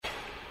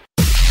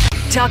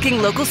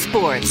Talking local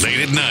sports.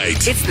 Late at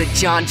night. It's the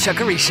John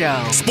Chuckery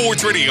Show.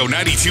 Sports Radio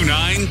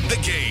 92.9 The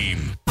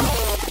Game.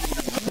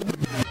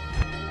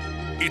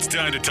 It's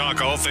time to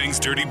talk all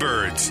things Dirty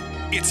Birds.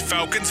 It's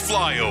Falcons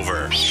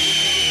Flyover.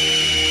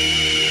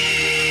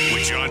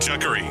 With John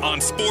Chuckery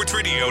on Sports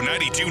Radio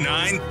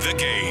 92.9 The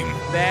Game.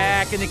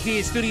 Back in the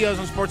Kia Studios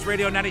on Sports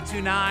Radio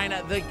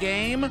 92.9 The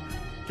Game.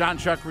 John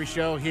Chuckery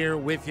Show here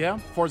with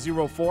you.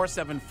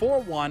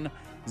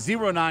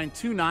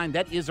 404-741-0929.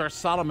 That is our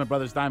Solomon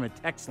Brothers Diamond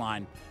text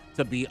line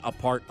to be a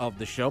part of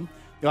the show.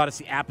 The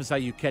Odyssey app is how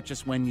you catch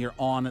us when you're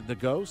on the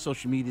go.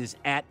 Social media is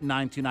at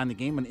 929 The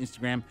Game on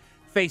Instagram,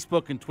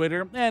 Facebook, and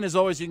Twitter. And as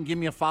always, you can give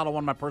me a follow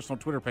on my personal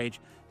Twitter page.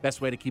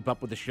 Best way to keep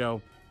up with the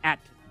show, at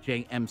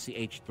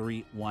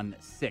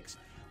JMCH316.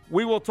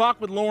 We will talk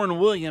with Lauren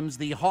Williams,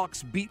 the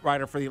Hawks beat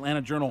writer for the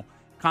Atlanta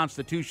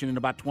Journal-Constitution, in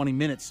about 20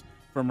 minutes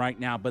from right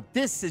now. But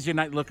this is your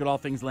nightly look at all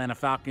things Atlanta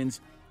Falcons.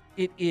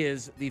 It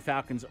is the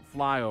Falcons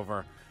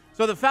Flyover.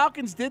 So the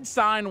Falcons did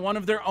sign one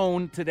of their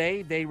own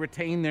today. They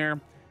retained their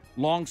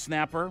long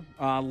snapper,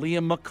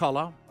 Liam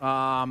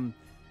McCullough.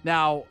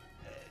 Now,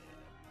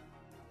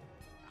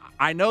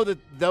 I know that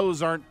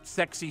those aren't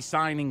sexy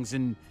signings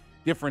and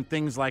different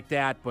things like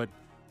that, but,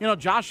 you know,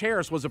 Josh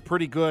Harris was a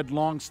pretty good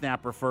long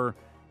snapper for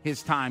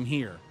his time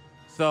here.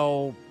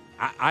 So,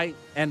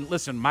 and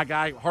listen, my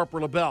guy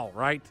Harper LaBelle,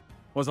 right,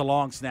 was a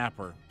long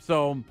snapper.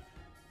 So,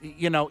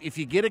 you know, if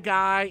you get a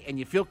guy and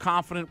you feel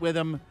confident with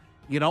him,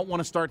 you don't want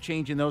to start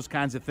changing those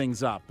kinds of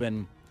things up.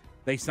 And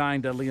they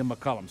signed Liam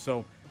McCullough.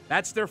 So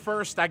that's their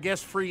first, I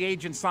guess, free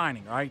agent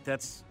signing, right?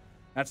 That's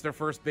their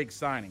first big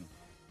signing.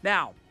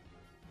 Now,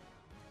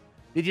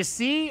 did you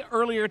see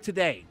earlier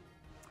today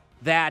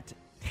that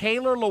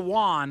Taylor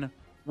Lewan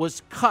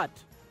was cut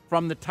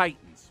from the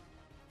Titans?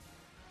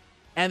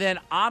 And then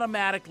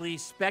automatically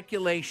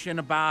speculation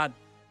about,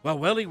 well,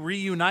 will he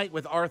reunite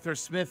with Arthur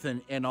Smith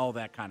and all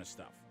that kind of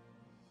stuff?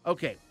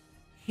 Okay,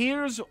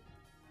 here's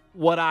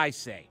what I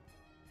say.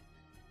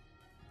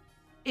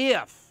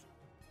 If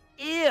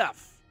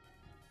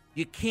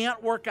you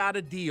can't work out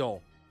a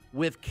deal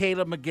with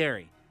Kaleb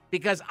McGary,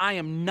 because I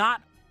am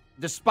not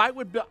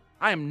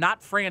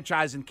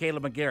franchising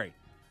Kaleb McGary. I'm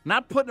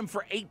not putting him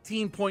for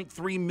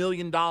 $18.3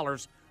 million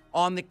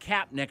on the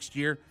cap next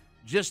year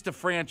just to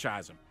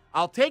franchise him.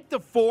 I'll take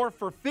the 4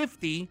 for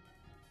 $50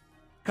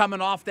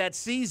 coming off that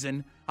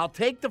season. I'll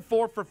take the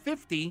 4 for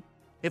 $50.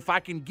 If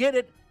I can get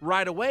it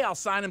right away, I'll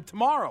sign him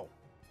tomorrow.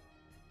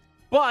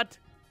 But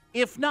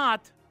if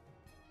not,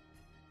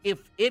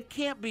 if it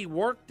can't be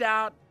worked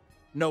out,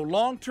 no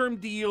long-term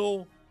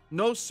deal,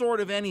 no sort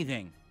of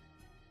anything,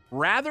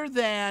 rather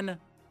than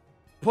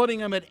putting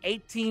him at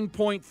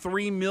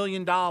 $18.3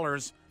 million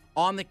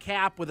on the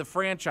cap with a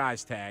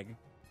franchise tag,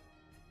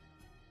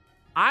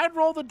 I'd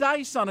roll the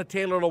dice on a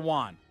Taylor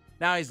Lewan.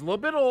 Now, he's a little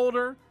bit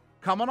older,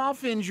 coming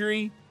off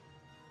injury,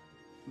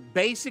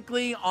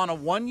 basically on a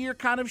one-year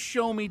kind of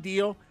show-me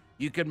deal.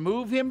 You can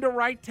move him to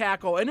right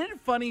tackle. And isn't it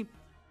funny?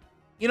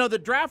 You know, the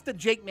draft that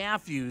Jake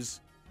Matthews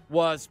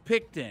was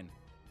picked in,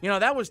 you know,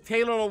 that was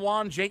Taylor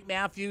Lewan, Jake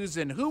Matthews,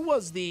 and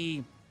was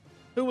it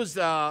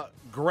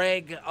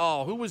Greg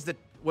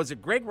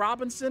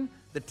Robinson,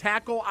 the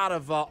tackle out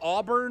of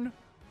Auburn?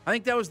 I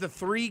think that was the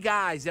three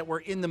guys that were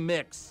in the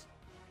mix.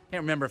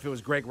 Can't remember if it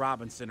was Greg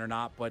Robinson or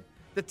not, but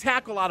the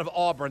tackle out of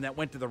Auburn that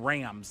went to the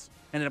Rams,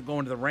 ended up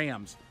going to the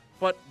Rams.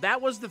 But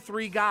that was the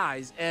three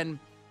guys. And,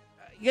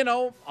 you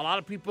know, a lot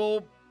of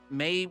people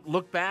may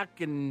look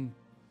back and,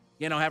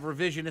 you know, have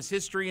revisionist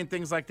history and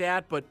things like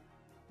that. But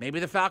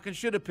maybe the Falcons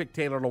should have picked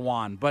Taylor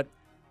Lewan. But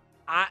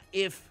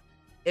if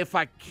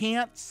I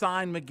can't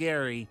sign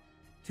McGary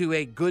to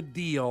a good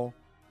deal,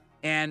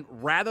 and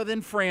rather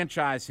than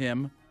franchise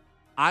him,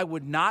 I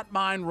would not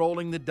mind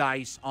rolling the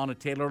dice on a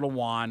Taylor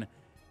Lewan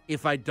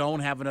if I don't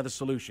have another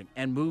solution,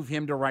 and move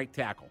him to right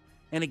tackle.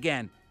 And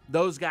again,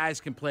 those guys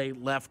can play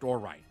left or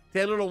right.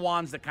 Taylor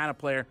Lewan's the kind of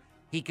player,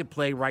 he could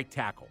play right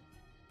tackle.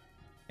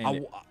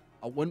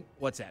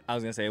 What's that? I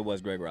was going to say it was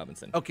Greg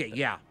Robinson. Okay,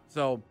 yeah.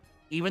 So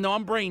even though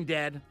I'm brain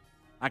dead,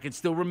 I can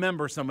still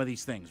remember some of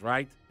these things,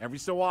 right? Every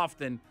so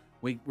often,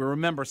 we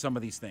remember some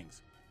of these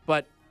things.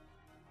 But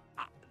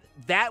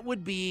that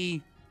would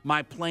be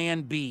my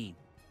plan B.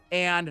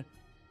 And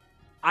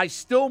I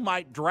still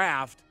might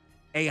draft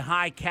a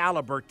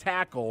high-caliber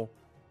tackle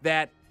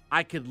that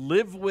I could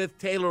live with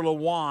Taylor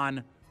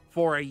Lewan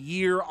for a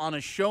year on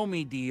a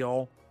show-me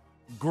deal,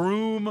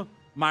 groom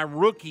my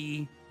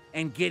rookie,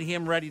 and get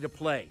him ready to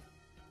play.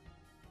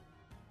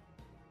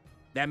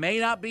 That may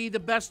not be the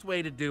best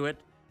way to do it,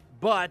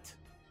 but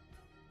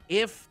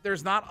if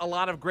there's not a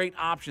lot of great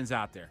options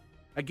out there.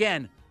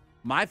 Again,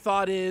 my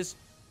thought is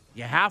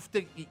you have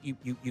to you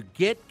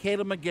get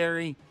Kaleb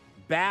McGary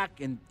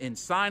back and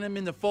sign him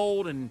in the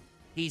fold, and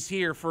he's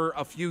here for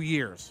a few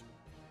years.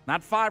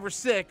 Not 5 or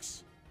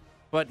 6,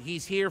 but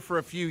he's here for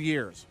a few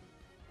years.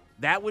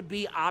 That would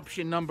be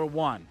option number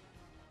one.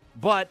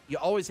 But you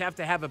always have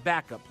to have a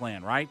backup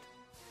plan, right?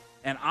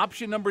 And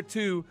option number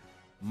 2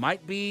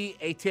 might be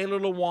a Taylor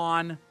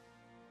Lewan,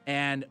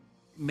 and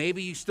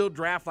maybe you still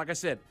draft, like I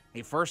said,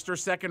 a first or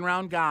second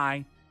round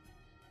guy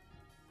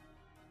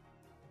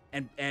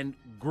and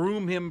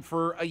groom him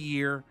for a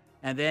year,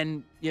 and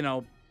then,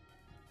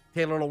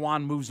 Taylor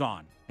Lewan moves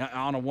on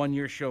a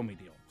one-year show-me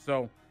deal.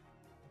 So,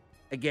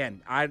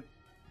 again,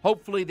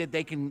 hopefully that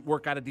they can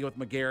work out a deal with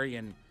McGarry,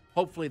 and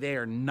hopefully they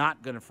are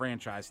not going to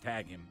franchise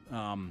tag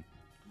him.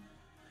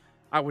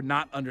 I would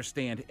not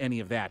understand any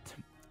of that.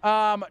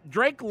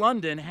 Drake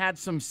London had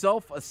some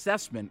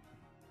self-assessment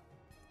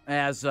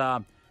as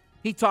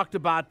he talked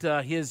about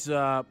his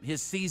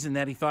season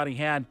that he thought he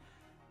had.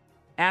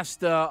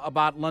 Asked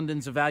about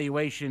London's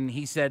evaluation,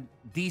 he said,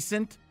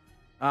 decent,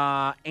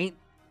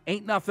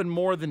 ain't nothing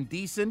more than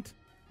decent,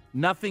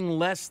 nothing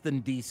less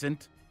than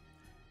decent.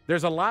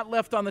 There's a lot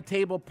left on the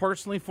table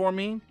personally for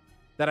me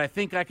that I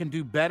think I can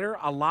do better,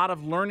 a lot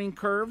of learning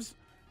curves,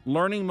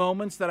 learning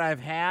moments that I've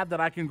had that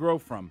I can grow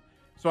from.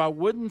 So I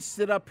wouldn't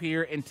sit up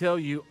here and tell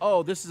you,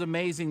 oh, this is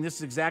amazing, this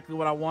is exactly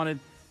what I wanted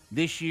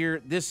this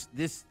year,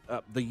 the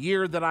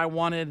year that I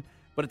wanted.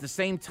 But at the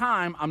same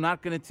time, I'm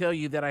not going to tell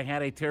you that I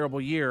had a terrible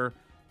year.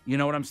 You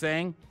know what I'm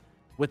saying?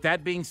 With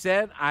that being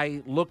said,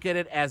 I look at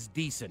it as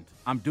decent.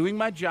 I'm doing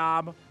my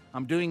job.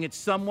 I'm doing it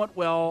somewhat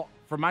well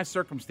for my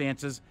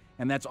circumstances,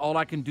 and that's all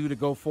I can do to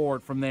go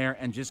forward from there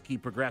and just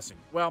keep progressing.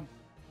 Well,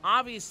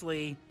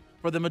 obviously,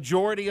 for the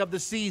majority of the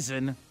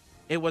season,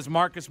 it was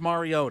Marcus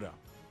Mariota,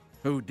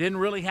 who didn't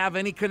really have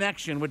any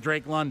connection with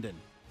Drake London.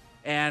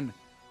 And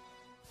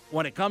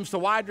when it comes to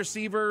wide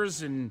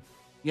receivers and,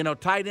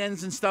 tight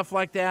ends and stuff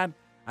like that,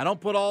 I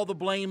don't put all the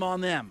blame on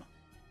them,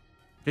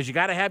 because you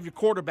got to have your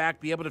quarterback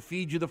be able to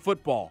feed you the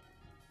football.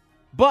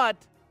 But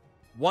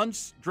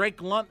once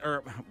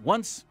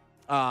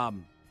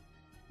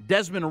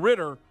Desmond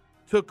Ridder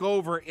took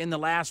over in the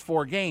last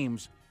 4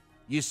 games,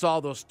 you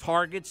saw those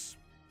targets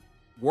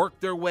work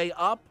their way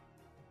up.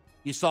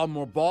 You saw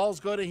more balls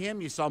go to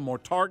him. You saw more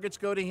targets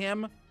go to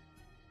him.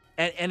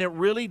 And it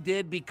really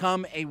did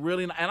become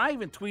and I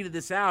even tweeted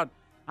this out.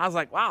 I was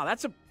like, wow,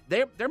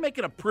 they're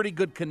making a pretty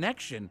good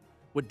connection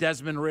with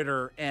Desmond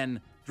Ridder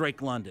and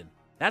Drake London.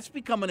 That's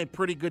becoming a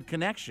pretty good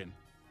connection.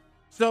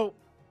 So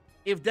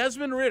if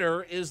Desmond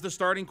Ridder is the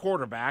starting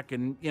quarterback,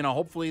 and,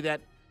 hopefully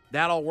that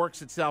all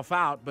works itself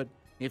out, but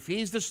if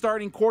he's the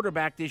starting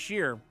quarterback this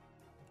year,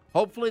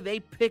 hopefully they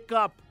pick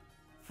up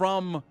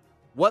from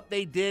what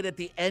they did at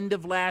the end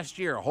of last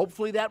year.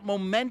 Hopefully that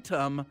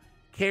momentum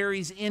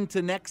carries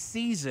into next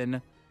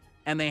season,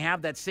 and they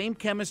have that same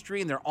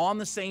chemistry and they're on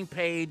the same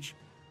page.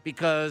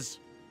 Because,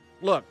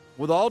 look,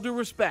 with all due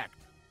respect,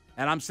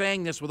 and I'm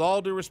saying this with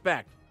all due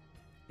respect,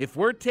 if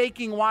we're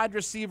taking wide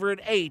receiver at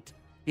 8,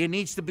 it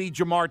needs to be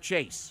Jamar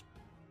Chase.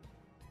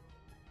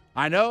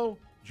 I know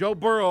Joe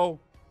Burrow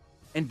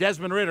and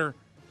Desmond Ridder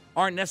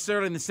aren't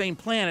necessarily in the same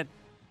planet,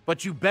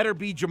 but you better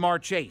be Jamar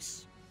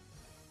Chase.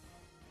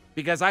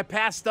 Because I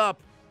passed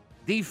up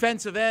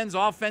defensive ends,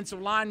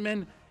 offensive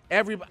linemen,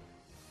 everybody.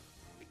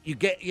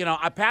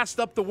 I passed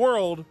up the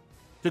world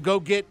to go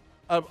get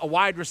a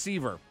wide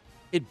receiver.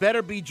 It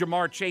better be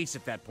Jamar Chase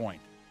at that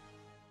point.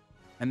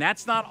 And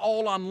that's not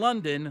all on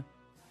London,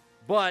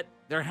 but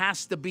there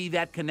has to be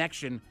that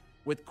connection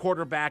with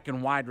quarterback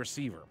and wide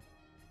receiver.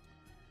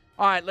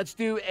 All right, let's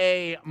do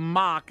a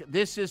mock.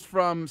 This is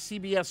from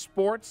CBS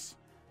Sports.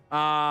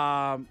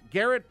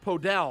 Garrett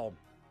Podell.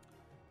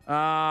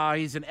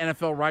 He's an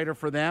NFL writer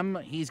for them.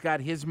 He's got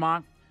his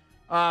mock.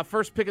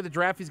 First pick of the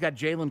draft, he's got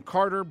Jalen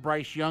Carter,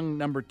 Bryce Young,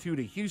 number 2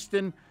 to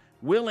Houston,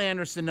 Will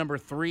Anderson, number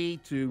 3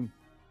 to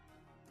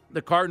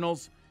the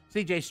Cardinals,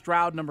 C.J.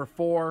 Stroud, number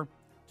 4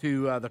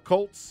 to the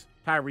Colts,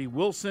 Tyree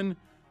Wilson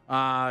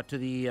to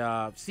the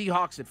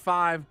Seahawks at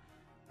 5.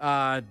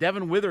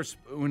 Devin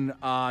Witherspoon,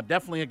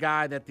 definitely a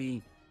guy that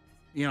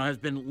has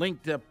been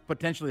linked to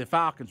potentially the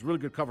Falcons. Really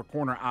good cover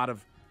corner out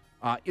of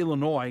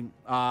Illinois.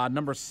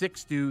 Number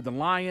 6 to the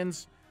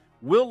Lions.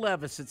 Will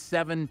Levis at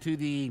 7 to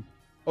the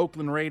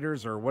Oakland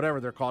Raiders, or whatever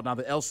they're called now,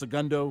 the El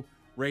Segundo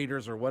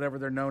Raiders, or whatever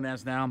they're known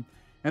as now.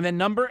 And then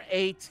number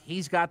 8,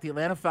 he's got the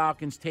Atlanta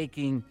Falcons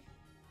taking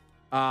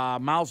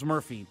Miles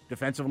Murphy,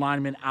 defensive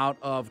lineman out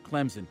of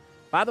Clemson.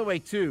 By the way,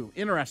 too,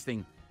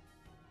 interesting,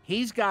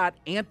 he's got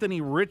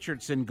Anthony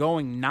Richardson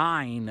going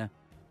 9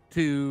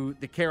 to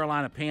the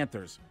Carolina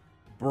Panthers.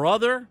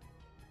 Brother,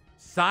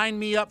 sign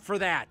me up for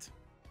that.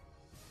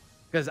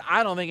 Because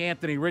I don't think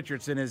Anthony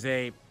Richardson is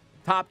a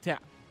top 10.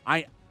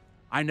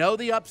 I know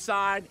the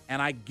upside, and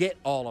I get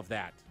all of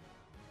that.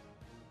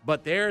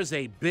 But there's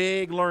a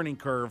big learning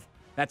curve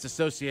that's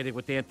associated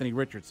with Anthony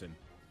Richardson.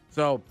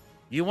 So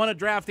you want to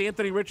draft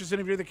Anthony Richardson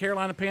if you're the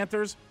Carolina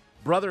Panthers?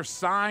 Brother,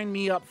 sign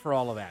me up for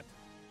all of that.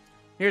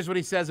 Here's what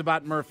he says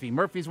about Murphy.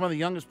 Murphy's one of the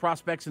youngest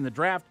prospects in the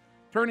draft.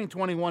 Turning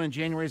 21 in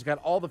January, he's got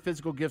all the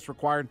physical gifts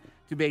required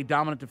to be a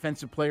dominant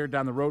defensive player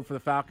down the road for the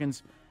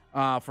Falcons,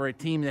 for a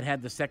team that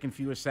had the second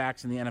fewest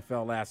sacks in the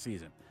NFL last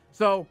season.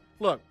 So,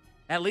 look,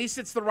 at least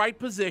it's the right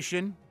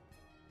position,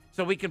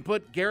 so we can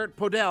put Garrett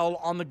Podell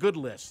on the good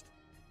list,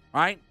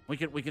 right? We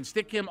can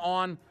stick him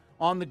on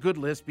the good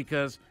list,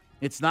 because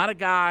it's not a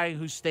guy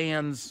who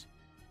stands,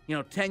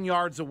 10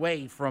 yards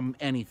away from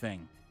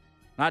anything.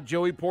 Not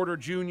Joey Porter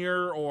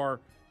Jr.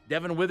 or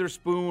Devin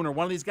Witherspoon or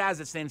one of these guys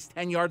that stands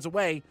 10 yards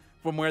away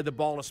from where the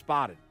ball is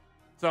spotted.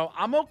 So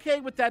I'm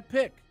okay with that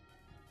pick.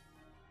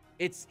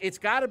 It's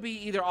got to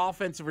be either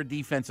offensive or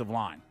defensive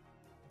line,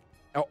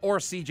 or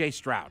C.J.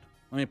 Stroud.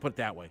 Let me put it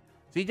that way.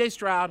 C.J.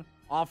 Stroud,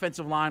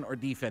 offensive line or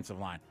defensive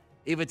line.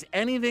 If it's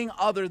anything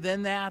other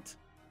than that,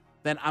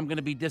 then I'm going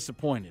to be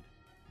disappointed,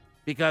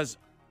 because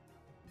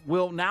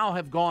we'll now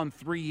have gone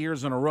 3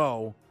 years in a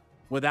row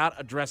without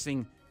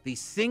addressing the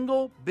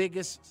single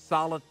biggest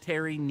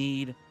solitary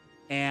need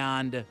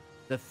and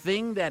the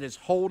thing that is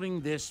holding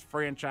this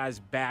franchise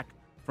back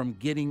from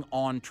getting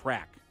on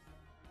track.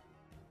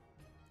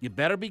 You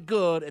better be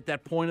good at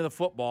that point of the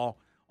football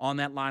on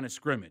that line of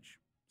scrimmage.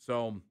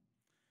 So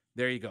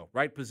there you go.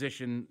 Right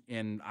position,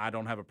 and I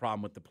don't have a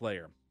problem with the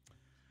player.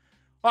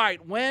 All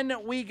right, when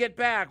we get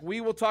back,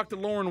 we will talk to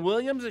Lauren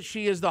Williams.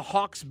 She is the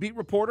Hawks beat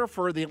reporter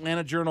for the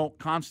Atlanta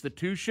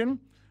Journal-Constitution.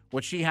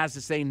 What she has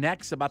to say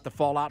next about the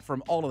fallout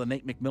from all of the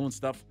Nate McMillan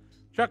stuff.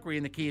 Chuck Reed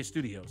in the Kia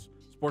Studios.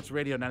 Sports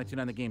Radio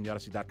 92.9 The Game, the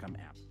Odyssey.com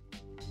app.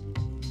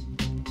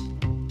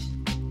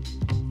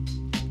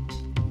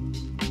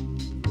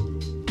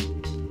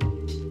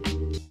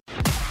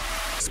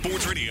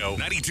 Sports Radio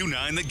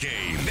 92.9 The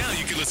Game. Now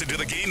you can listen to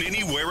The Game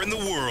anywhere in the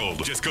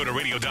world. Just go to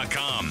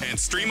radio.com and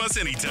stream us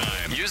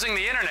anytime. Using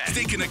the internet.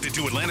 Stay connected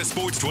to Atlanta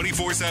Sports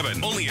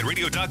 24/7. Only at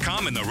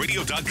radio.com and the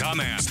radio.com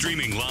app.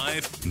 Streaming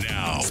live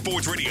now.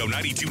 Sports Radio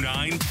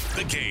 92.9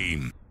 The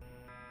Game.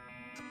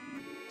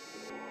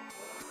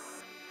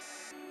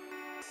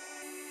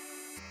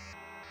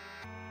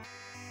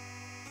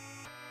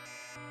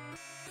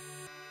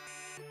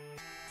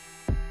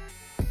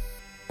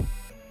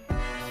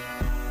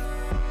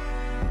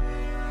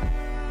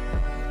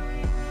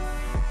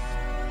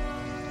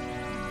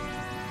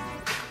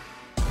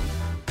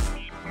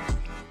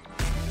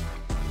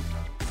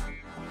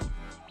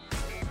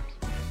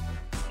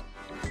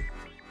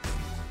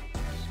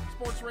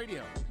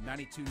 Radio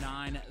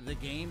 92.9 The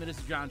Game. It is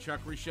the John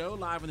Chuckery Show,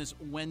 live on this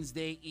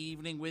Wednesday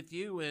evening with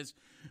you as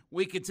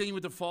we continue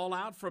with the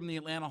fallout from the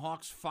Atlanta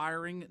Hawks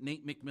firing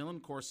Nate McMillan.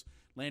 Of course,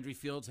 Landry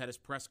Fields had his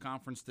press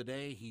conference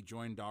today. He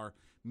joined our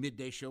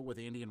midday show with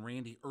Andy and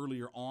Randy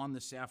earlier on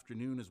this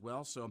afternoon as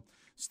well. So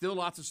still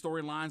lots of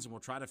storylines, and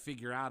we'll try to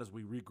figure out as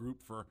we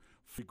regroup for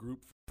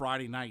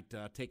Friday night,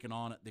 taking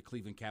on the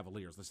Cleveland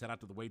Cavaliers. Let's head out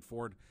to the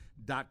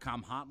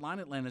WadeFord.com hotline,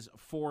 Atlanta's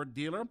Ford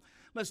dealer.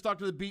 Let's talk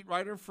to the beat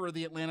writer for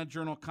the Atlanta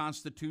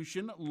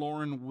Journal-Constitution,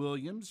 Lauren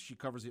Williams. She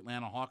covers the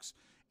Atlanta Hawks.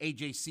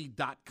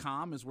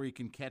 AJC.com is where you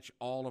can catch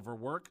all of her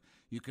work.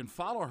 You can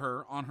follow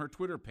her on her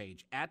Twitter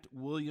page,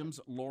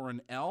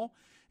 @WilliamsLaurenL.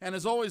 And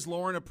as always,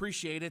 Lauren,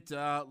 appreciate it.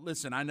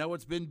 Listen, I know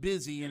it's been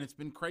busy and it's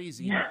been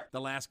crazy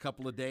the last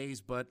couple of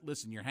days, but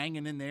listen, you're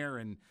hanging in there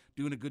and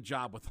doing a good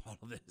job with all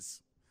of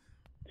this.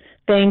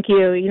 Thank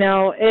you. You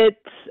know, it's,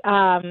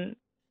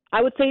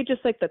 I would say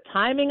just like the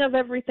timing of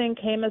everything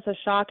came as a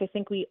shock. I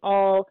think we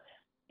all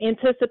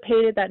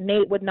anticipated that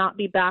Nate would not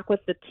be back with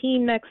the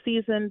team next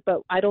season,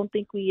 but I don't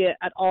think we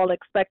at all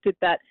expected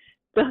that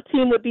the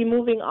team would be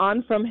moving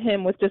on from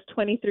him with just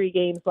 23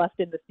 games left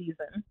in the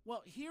season.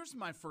 Well, here's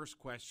my first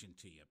question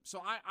to you.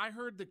 So I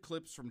heard the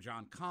clips from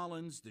John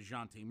Collins,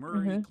 DeJounte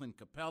Murray, Clint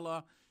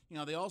Capella. You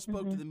know, they all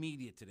spoke to the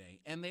media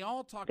today, and they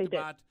all talked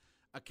about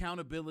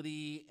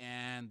accountability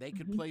and they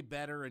could play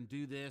better and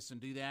do this and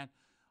do that.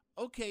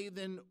 Okay,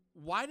 then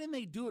why didn't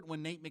they do it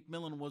when Nate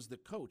McMillan was the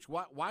coach?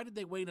 Why did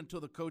they wait until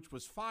the coach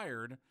was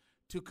fired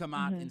to come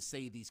out and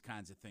say these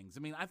kinds of things? I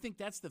mean, I think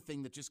that's the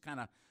thing that just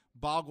kind of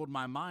boggled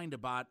my mind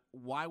about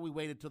why we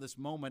waited till this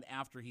moment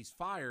after he's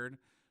fired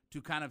to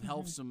kind of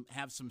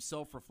have some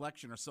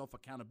self-reflection or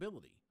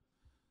self-accountability.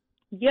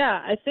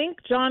 Yeah, I think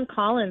John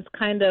Collins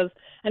kind of,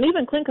 and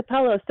even Clint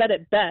Capella said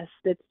it best.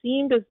 It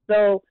seemed as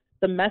though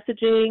the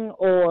messaging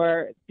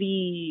or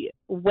the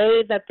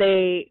way that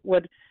he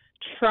would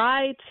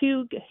try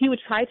to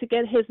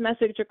get his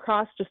message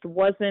across just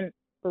wasn't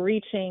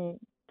reaching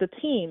the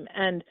team.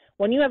 And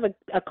when you have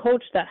a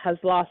coach that has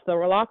lost the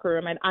locker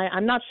room, and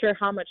I'm not sure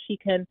how much he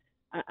can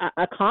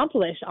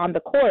accomplish on the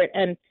court.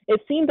 And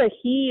it seemed that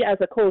he, as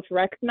a coach,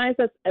 recognized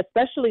us,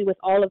 especially with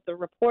all of the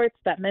reports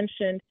that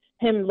mentioned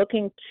him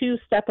looking to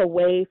step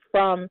away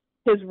from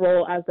his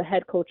role as the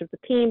head coach of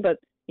the team, but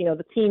you know,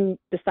 the team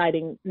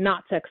deciding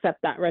not to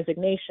accept that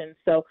resignation.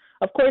 So,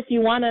 of course,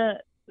 you want to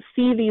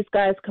see these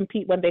guys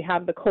compete when they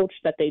have the coach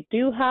that they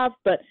do have,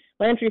 but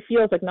Landry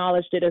Fields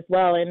acknowledged it as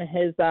well in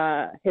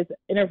his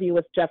interview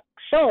with Jeff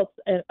Schultz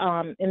in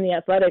The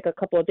Athletic a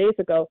couple of days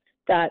ago,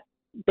 that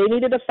they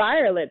needed a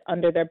fire lit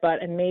under their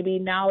butt, and maybe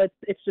now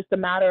it's just a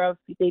matter of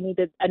they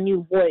needed a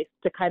new voice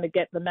to kind of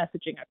get the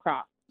messaging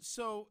across.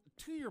 So,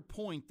 to your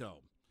point, though,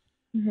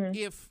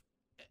 if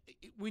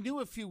we knew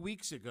a few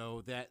weeks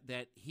ago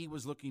that he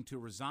was looking to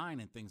resign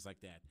and things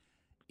like that,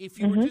 if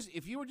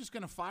you were just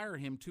going to fire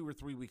him 2 or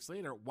 3 weeks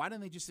later, why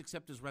didn't they just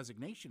accept his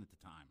resignation at the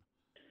time?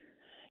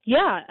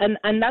 Yeah,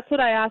 and that's what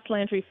I asked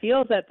Landry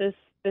Fields at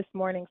this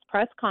morning's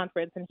press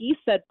conference, and he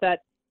said that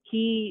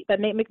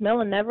Nate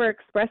McMillan never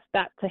expressed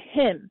that to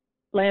him,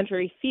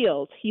 Landry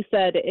Fields. He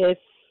said if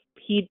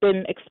he'd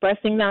been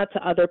expressing that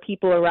to other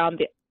people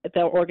around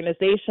the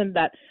organization,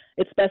 that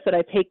it's best that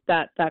I take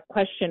that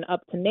question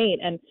up to Nate.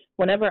 And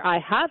whenever I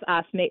have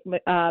asked Nate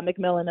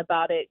McMillan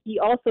about it, he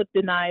also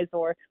denies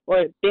or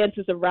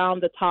dances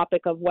around the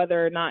topic of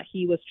whether or not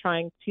he was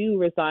trying to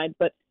resign.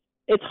 But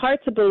it's hard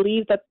to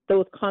believe that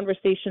those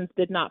conversations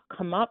did not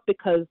come up,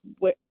 because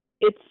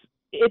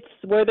it's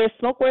where there's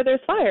smoke, where there's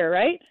fire,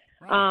 right?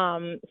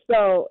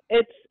 So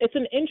it's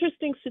an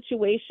interesting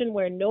situation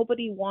where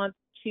nobody wants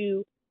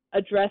to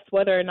address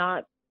whether or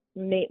not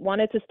Nate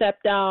wanted to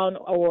step down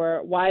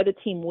or why the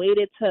team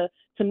waited to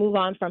move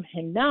on from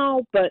him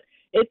now. But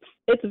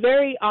it's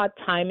very odd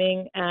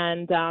timing,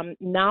 and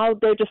now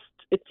they're just,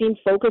 it seems,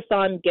 focused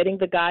on getting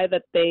the guy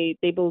that they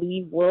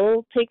believe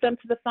will take them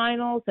to the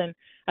finals. And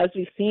as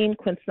we've seen,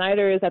 Quinn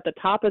Snyder is at the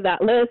top of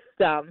that list.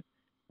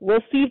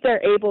 We'll see if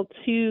they're able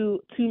to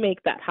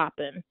make that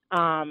happen,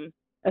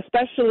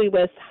 especially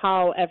with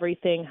how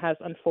everything has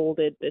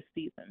unfolded this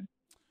season.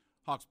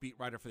 Hawks beat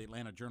writer for the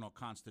Atlanta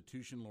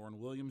Journal-Constitution, Lauren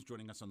Williams,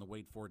 joining us on the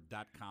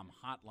WadeFord.com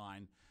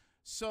hotline.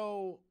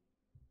 So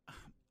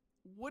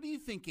what do you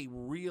think a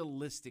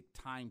realistic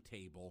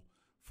timetable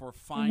for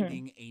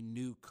finding a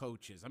new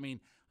coach is? I mean,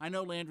 I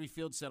know Landry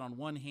Fields said on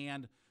one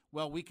hand,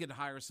 well, we could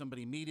hire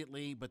somebody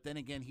immediately, but then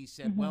again he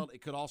said, well,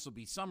 it could also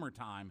be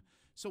summertime.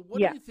 So what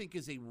do you think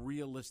is a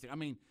realistic – I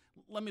mean,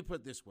 let me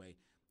put it this way.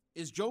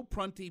 Is Joe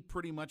Prunty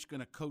pretty much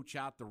going to coach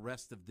out the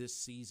rest of this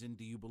season,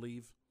 do you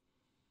believe?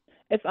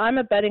 If I'm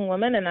a betting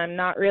woman, and I'm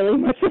not really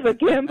much of a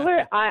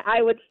gambler, I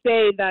would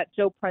say that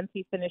Joe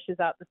Prunty finishes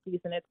out the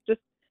season.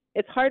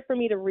 It's hard for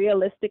me to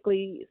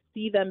realistically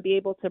see them be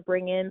able to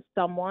bring in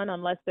someone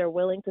unless they're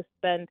willing to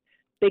spend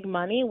big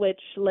money, which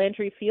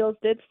Landry Fields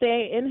did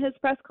say in his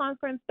press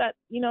conference that,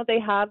 they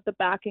have the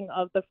backing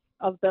of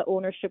the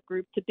ownership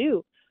group to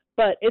do.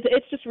 But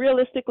it's just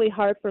realistically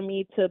hard for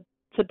me to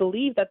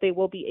believe that they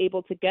will be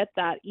able to get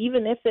that,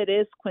 even if it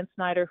is Quinn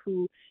Snyder,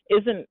 who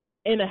isn't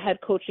in a head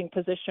coaching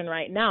position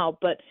right now.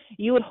 But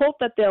you would hope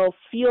that they'll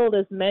field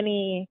as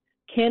many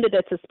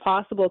candidates as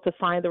possible to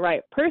find the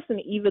right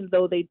person, even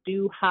though they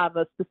do have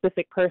a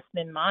specific person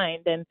in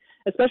mind. And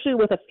especially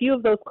with a few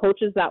of those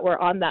coaches that were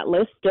on that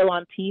list still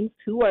on teams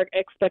who are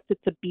expected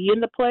to be in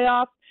the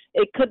playoffs,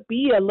 it could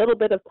be a little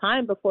bit of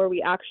time before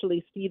we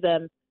actually see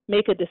them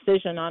make a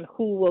decision on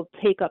who will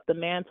take up the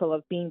mantle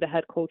of being the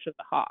head coach of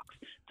the Hawks.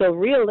 So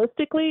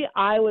realistically,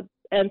 I would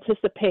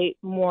anticipate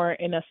more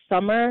in a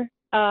summer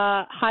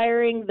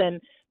hiring than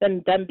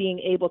them being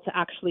able to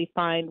actually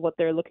find what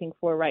they're looking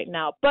for right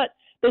now. But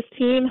this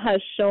team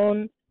has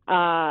shown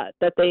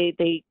that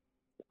they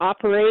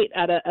operate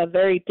at a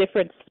very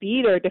different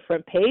speed or a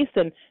different pace,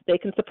 and they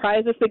can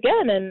surprise us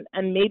again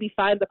and maybe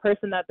find the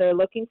person that they're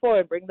looking for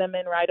and bring them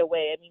in right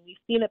away. I mean, we've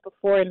seen it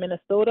before in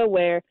Minnesota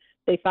where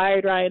they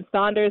fired Ryan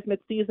Saunders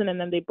midseason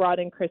and then they brought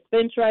in Chris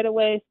Finch right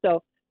away.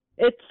 So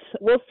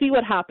we'll see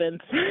what happens.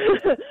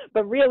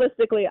 But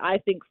realistically, I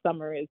think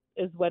summer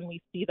is when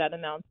we see that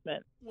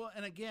announcement. Well,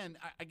 and again,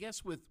 I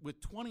guess with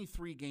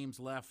 23 games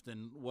left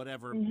and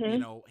whatever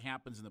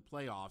happens in the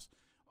playoffs,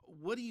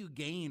 what do you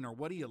gain or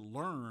what do you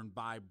learn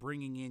by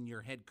bringing in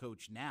your head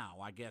coach now?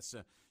 I guess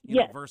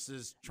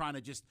versus trying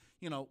to just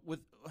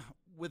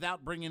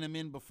without bringing him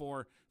in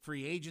before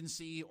free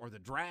agency or the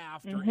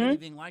draft or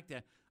anything like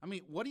that. I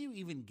mean, what do you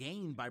even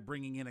gain by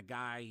bringing in a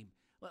guy?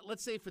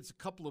 Let's say if it's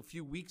a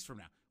few weeks from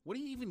now. What do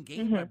you even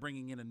gain by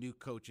bringing in a new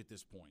coach at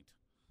this point?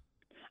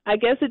 I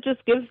guess it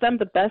just gives them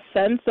the best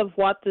sense of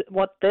what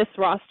this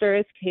roster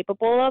is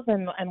capable of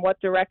and what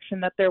direction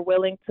that they're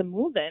willing to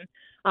move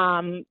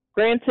in.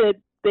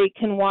 Granted, they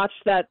can watch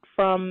that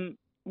from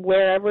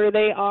wherever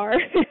they are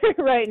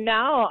right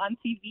now on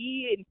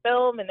TV and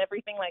film and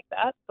everything like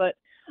that. But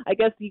I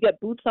guess you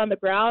get boots on the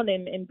ground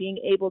and being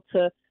able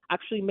to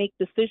actually make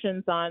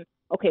decisions on,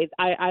 okay,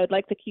 I'd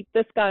like to keep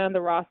this guy on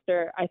the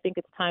roster. I think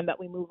it's time that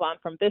we move on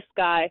from this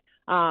guy.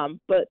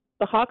 But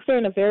the Hawks are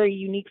in a very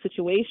unique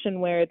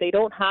situation where they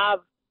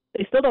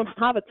still don't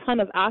have a ton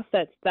of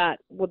assets that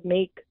would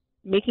make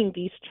making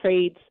these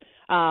trades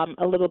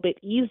a little bit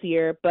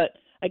easier. But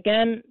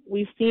again,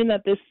 we've seen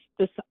that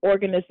this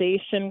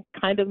organization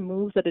kind of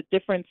moves at a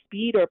different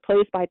speed or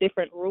plays by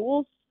different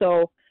rules.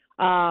 So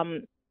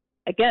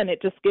again,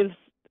 it just gives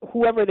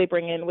whoever they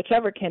bring in,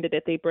 whichever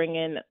candidate they bring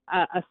in,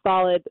 a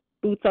solid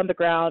boots on the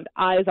ground,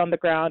 eyes on the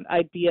ground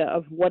idea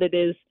of what it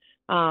is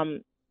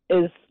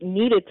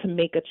needed to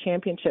make a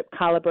championship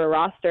caliber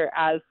roster,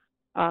 as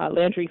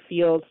Landry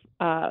Fields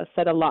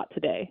said a lot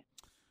today.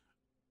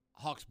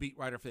 Hawks beat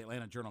writer for the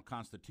Atlanta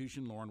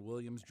Journal-Constitution, Lauren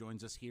Williams,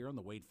 joins us here on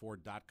the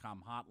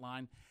WadeFord.com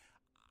hotline.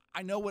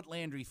 I know what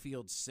Landry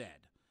Fields said,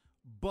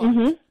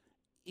 but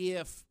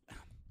if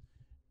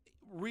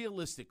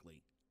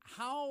realistically,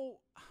 how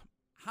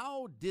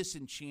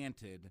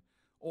disenchanted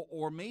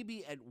or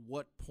maybe at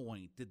what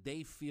point did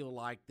they feel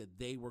like that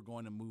they were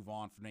going to move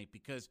on from Nate?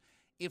 Because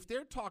if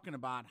they're talking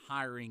about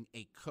hiring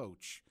a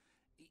coach,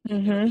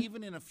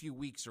 even in a few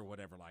weeks or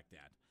whatever like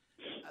that,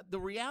 the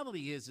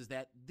reality is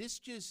that this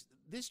just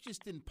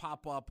didn't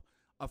pop up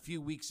a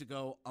few weeks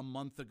ago, a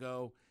month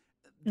ago.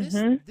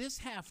 This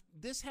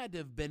had to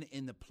have been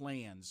in the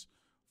plans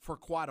for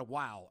quite a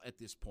while at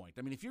this point.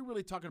 I mean, if you're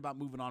really talking about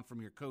moving on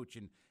from your coach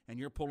and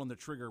you're pulling the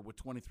trigger with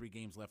 23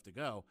 games left to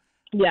go,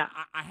 yeah,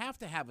 I have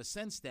to have a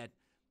sense that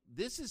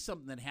this is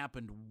something that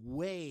happened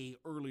way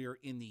earlier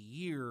in the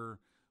year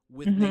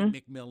with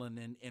Nate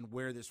McMillan and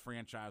where this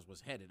franchise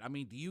was headed. I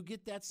mean, do you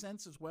get that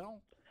sense as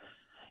well?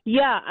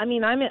 Yeah, I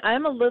mean,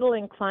 I'm a little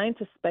inclined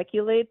to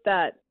speculate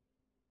that,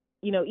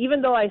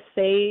 even though I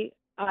say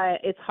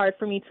it's hard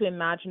for me to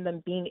imagine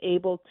them being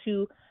able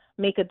to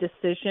make a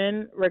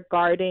decision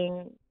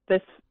regarding the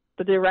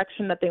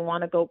direction that they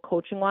want to go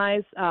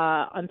coaching-wise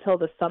until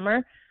the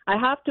summer, I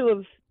have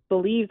to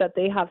believe that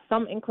they have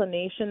some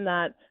inclination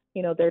that,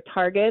 their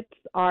targets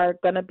are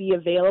going to be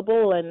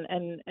available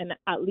and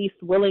at least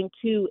willing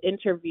to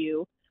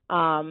interview.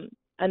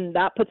 And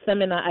that puts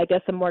them in,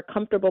 a more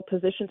comfortable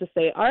position to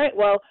say, all right,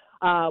 well,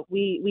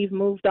 we've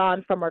moved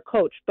on from our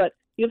coach. But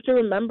you have to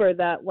remember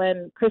that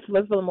when Chris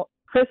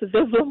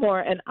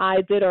Vislamore and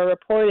I did our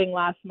reporting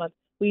last month,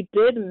 we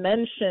did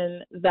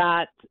mention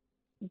that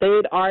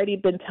they'd already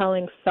been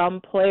telling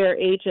some player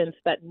agents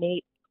that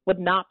Nate would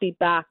not be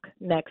back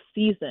next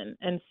season.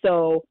 And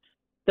so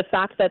the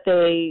fact that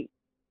they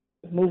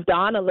moved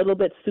on a little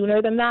bit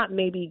sooner than that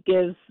maybe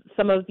gives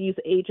some of these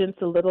agents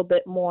a little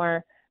bit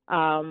more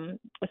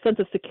a sense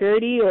of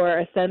security, or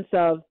a sense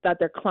of that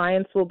their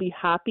clients will be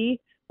happy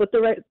with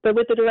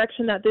the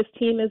direction that this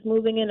team is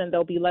moving in, and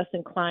they'll be less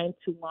inclined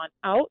to want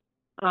out.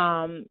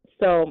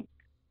 So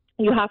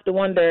you have to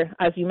wonder,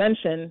 as you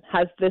mentioned,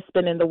 has this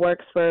been in the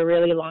works for a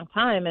really long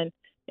time? And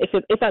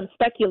if I'm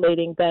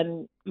speculating,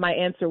 then my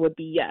answer would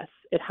be yes.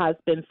 It has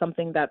been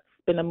something that's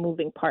been a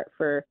moving part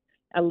for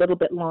a little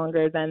bit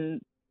longer than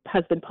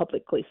has been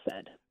publicly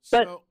said.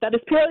 But that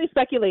is purely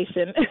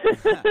speculation.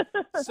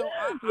 So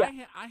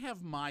I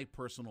have my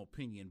personal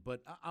opinion,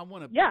 but I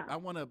want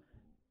to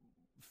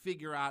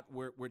figure out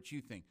what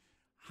you think.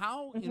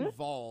 How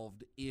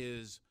involved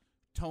is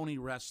Tony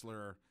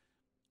Ressler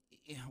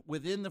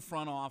within the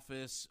front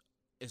office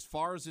as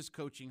far as this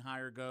coaching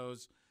hire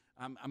goes?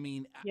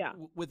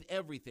 With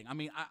everything. I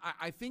mean,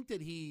 I think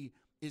that he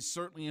is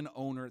certainly an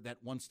owner that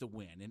wants to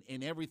win.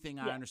 And everything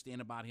I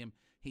understand about him,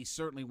 he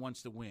certainly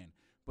wants to win.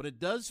 But it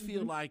does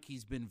feel like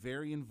he's been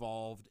very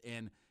involved,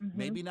 and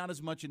maybe not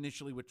as much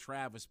initially with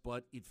Travis,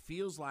 but it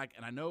feels like,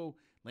 and I know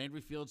Landry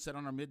Fields said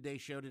on our midday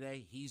show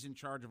today, he's in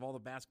charge of all the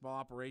basketball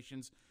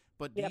operations.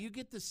 But do you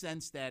get the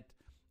sense that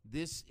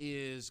this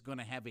is going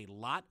to have a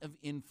lot of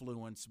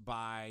influence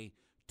by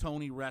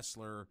Tony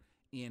Ressler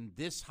in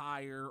this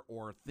hire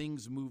or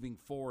things moving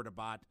forward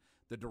about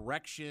the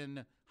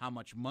direction, how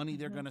much money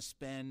they're going to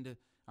spend?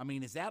 I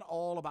mean, is that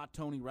all about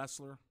Tony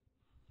Ressler?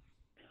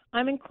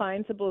 I'm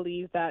inclined to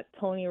believe that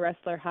Tony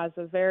Ressler has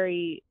a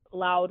very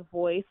loud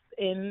voice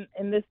in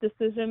this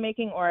decision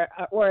making, or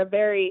a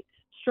very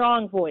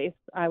strong voice,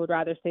 I would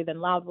rather say,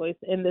 than loud voice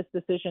in this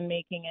decision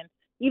making. And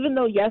even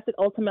though, yes, it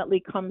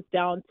ultimately comes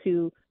down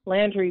to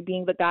Landry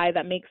being the guy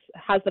that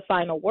has the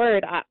final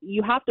word,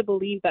 you have to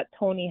believe that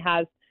Tony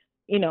has,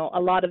 a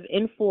lot of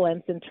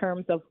influence in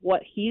terms of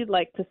what he'd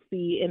like to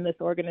see in this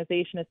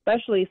organization,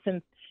 especially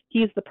since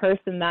he's the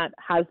person that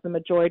has the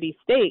majority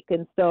stake.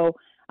 And so,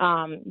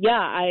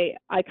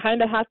 I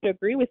kind of have to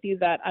agree with you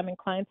that I'm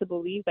inclined to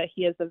believe that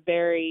he has a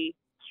very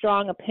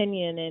strong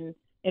opinion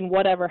in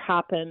whatever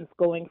happens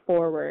going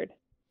forward.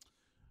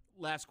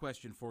 Last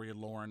question for you,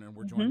 Lauren, and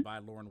we're joined by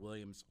Lauren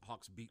Williams,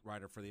 Hawks beat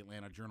writer for the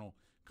Atlanta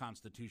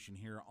Journal-Constitution,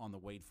 here on the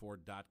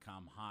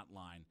WadeFord.com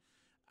hotline.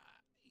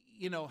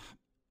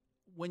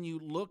 When you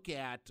look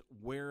at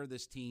where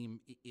this team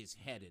is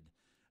headed,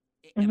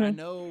 and I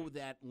know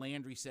that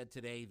Landry said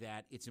today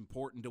that it's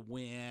important to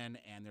win,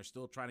 and they're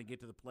still trying to get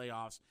to the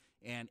playoffs,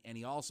 and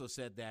he also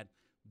said that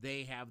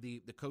they have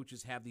the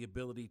coaches have the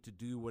ability to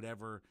do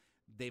whatever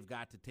they've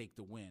got to take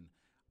to win.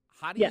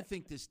 How do you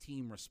think this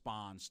team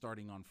responds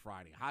starting on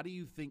Friday? How do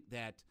you think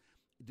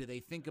do they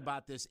think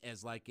about this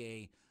as like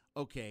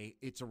okay,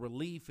 it's a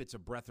relief, it's a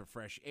breath of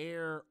fresh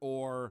air,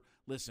 or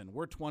listen,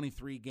 we're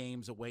 23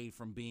 games away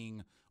from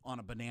being on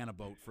a banana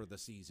boat for the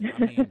season?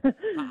 I mean,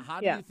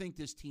 how do you think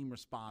this team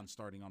responds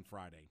starting on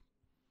Friday?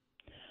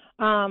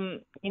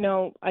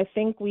 I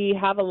think we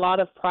have a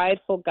lot of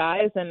prideful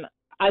guys, and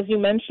as you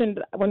mentioned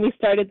when we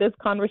started this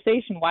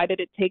conversation, why did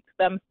it take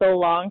them so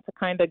long to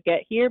kind of get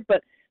here?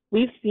 But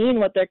we've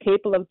seen what they're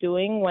capable of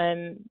doing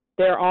when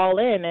they're all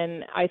in,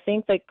 and I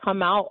think they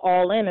come out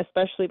all in,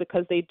 especially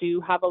because they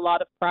do have a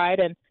lot of pride.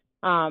 And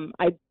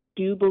I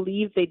do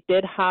believe they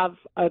did have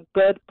a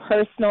good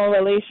personal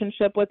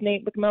relationship with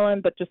Nate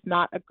McMillan, but just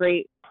not a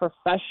great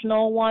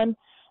professional one.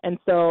 And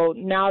so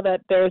now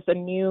that there's a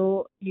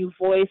new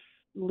voice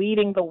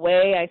leading the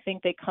way, I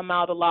think they come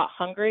out a lot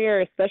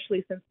hungrier,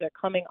 especially since they're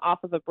coming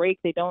off of a break.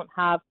 They don't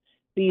have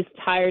these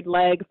tired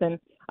legs, and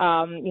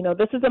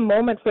this is a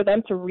moment for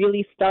them to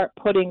really start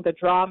putting the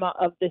drama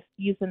of this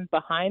season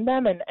behind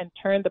them and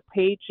turn the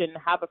page and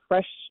have a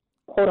fresh,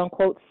 quote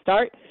unquote,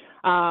 start.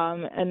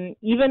 And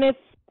even if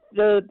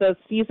the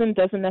season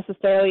doesn't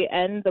necessarily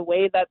end the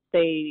way that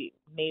they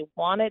may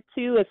want it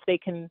to, if they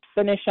can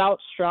finish out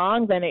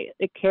strong, then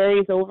it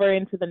carries over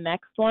into the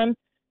next one.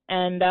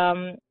 And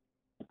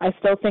I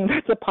still think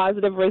that's a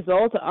positive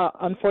result.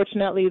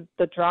 Unfortunately,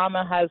 the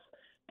drama has,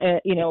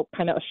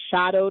 kind of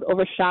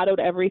overshadowed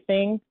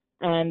everything,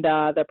 and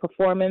the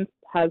performance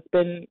has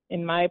been,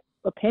 in my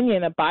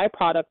opinion, a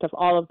byproduct of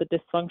all of the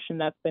dysfunction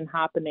that's been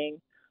happening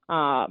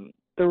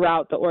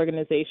throughout the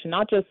organization,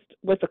 not just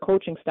with the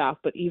coaching staff,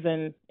 but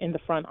even in the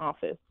front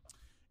office.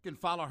 You can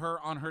follow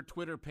her on her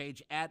Twitter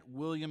page at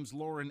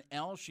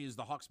WilliamsLaurenL. She is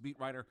the Hawks beat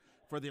writer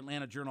for the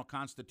Atlanta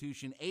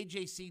Journal-Constitution.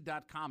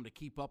 AJC.com to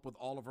keep up with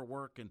all of her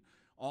work and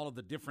all of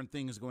the different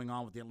things going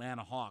on with the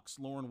Atlanta Hawks.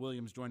 Lauren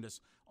Williams joined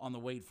us on the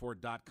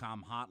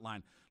WadeFord.com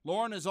hotline.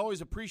 Lauren, as always,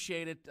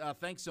 appreciate it.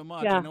 Thanks so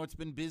much. Yeah. I know it's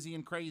been busy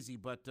and crazy,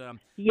 but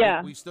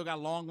we've still got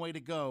a long way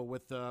to go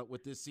with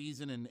this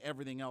season and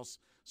everything else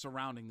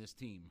surrounding this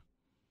team.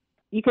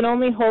 You can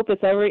only hope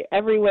it's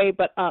every way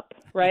but up,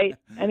 right?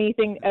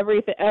 Everything,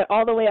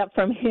 all the way up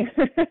from here.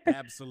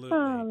 Absolutely.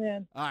 Oh,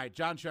 man. All right,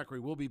 John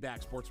Chuckery will be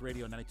back. Sports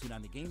Radio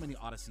 92.9 The Game and the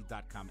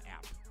Odyssey.com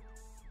app.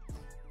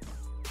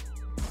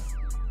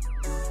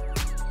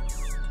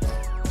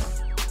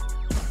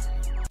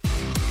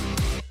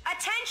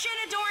 Attention,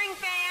 adoring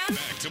fans.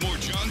 Back to more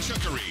John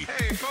Chuckery.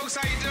 Hey, folks,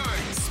 how you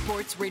doing?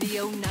 Sports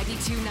Radio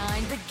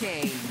 92.9 The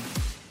Game.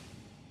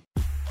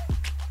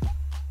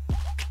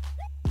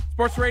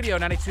 Sports Radio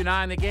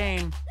 92.9 The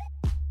Game.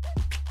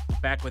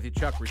 Back with the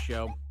Chuckery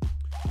Show.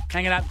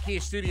 Hanging out in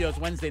Kia Studios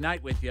Wednesday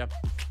night with you.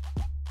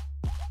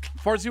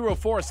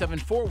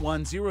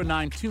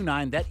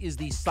 404-741-0929. That is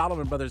the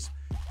Solomon Brothers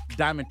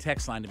Diamond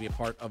text line to be a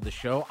part of the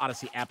show.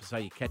 Odyssey app is how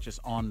you catch us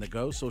on the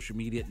go. Social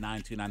media at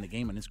 929 The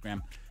Game on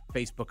Instagram,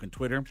 Facebook, and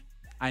Twitter.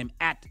 I am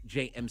at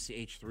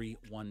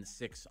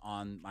JMCH316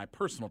 on my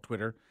personal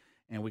Twitter.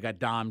 And we got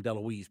Dom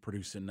DeLuise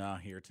producing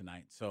here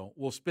tonight. So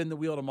we'll spin the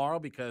wheel tomorrow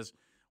because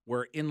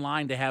we're in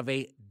line to have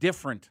a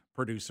different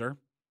producer.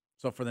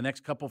 So for the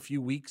next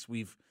few weeks,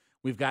 we've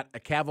got a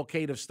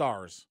cavalcade of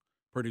stars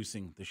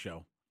producing the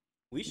show.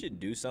 We should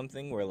do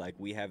something where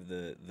we have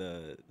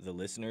the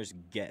listeners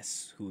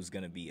guess who's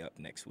gonna be up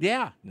next week.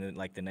 Yeah,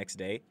 like the next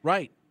day.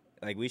 Right.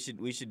 We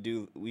should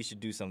do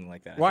something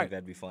like that. Right. I think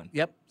that'd be fun.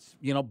 Yep.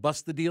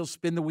 Bust the deal,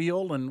 spin the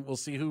wheel, and we'll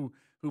see who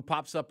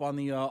pops up on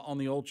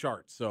the old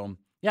chart. So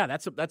yeah,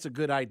 that's a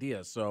good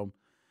idea. So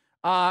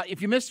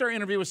if you missed our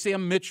interview with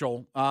Sam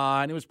Mitchell,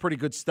 and it was pretty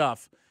good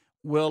stuff,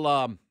 we'll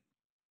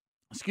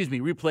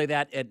replay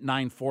that at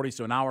 9:40.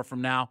 So an hour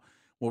from now,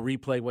 we'll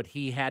replay what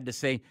he had to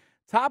say.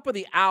 Top of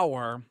the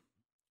hour,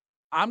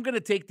 I'm going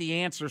to take the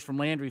answers from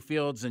Landry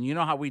Fields, and you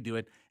know how we do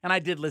it. And I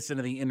did listen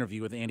to the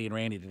interview with Andy and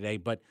Randy today,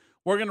 but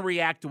we're going to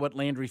react to what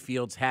Landry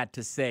Fields had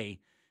to say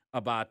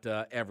about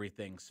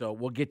everything. So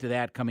we'll get to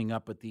that coming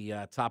up at the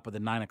top of the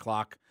 9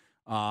 o'clock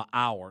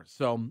hour.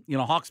 So,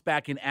 Hawks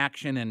back in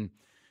action, and,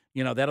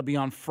 that'll be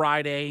on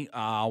Friday.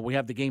 We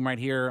have the game right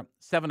here,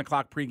 7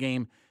 o'clock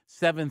pregame,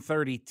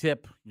 7:30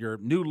 tip, your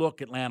new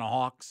look Atlanta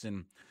Hawks,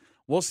 and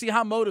we'll see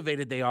how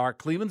motivated they are.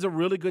 Cleveland's a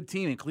really good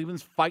team, and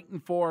Cleveland's fighting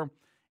for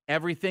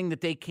everything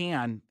that they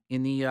can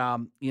in the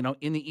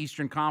in the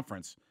Eastern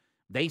Conference.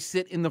 They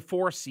sit in the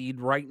 4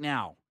 seed right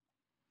now,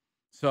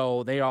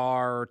 so they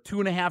are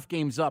 2.5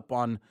 games up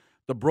on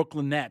the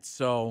Brooklyn Nets.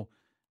 So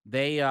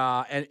they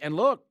and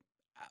look,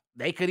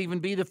 they could even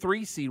be the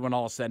 3 seed when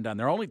all is said and done.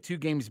 They're only 2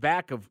 games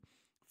back of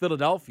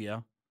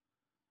Philadelphia.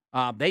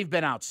 They've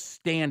been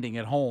outstanding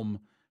at home,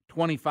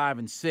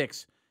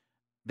 25-6.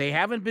 They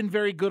haven't been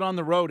very good on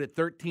the road at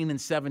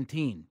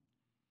 13-17.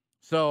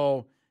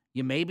 So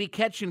you may be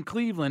catching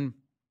Cleveland,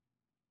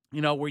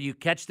 where you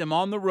catch them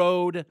on the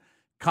road,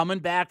 coming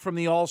back from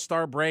the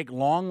All-Star break,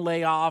 long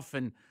layoff,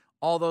 and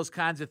all those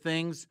kinds of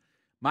things.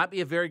 Might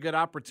be a very good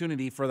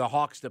opportunity for the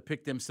Hawks to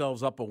pick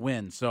themselves up a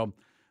win. So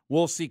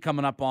we'll see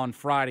coming up on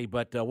Friday,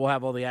 but we'll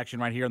have all the action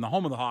right here in the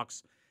home of the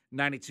Hawks,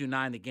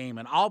 92.9 The Game.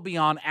 And I'll be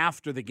on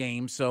after the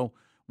game, so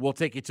we'll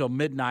take you till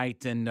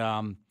midnight, and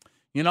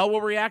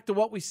we'll react to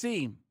what we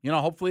see.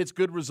 Hopefully it's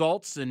good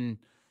results, and,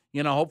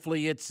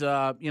 hopefully it's,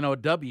 a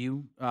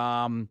W.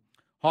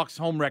 Hawks'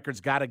 home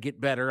record's got to get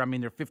better. I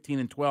mean, they're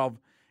 15-12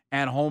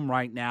 at home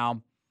right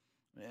now.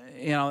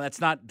 That's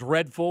not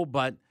dreadful,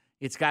 but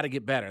it's got to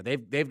get better.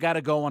 They've got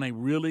to go on a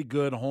really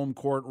good home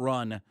court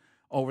run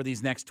over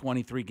these next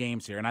 23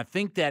 games here. And I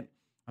think that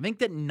I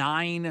think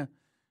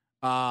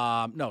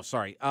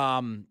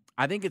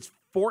it's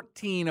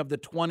 14 of the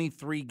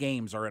 23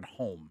 games are at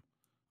home.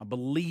 I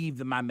believe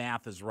that my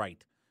math is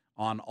right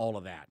on all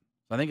of that.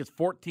 So I think it's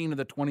 14 of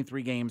the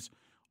 23 games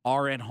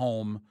are at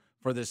home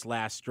for this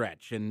last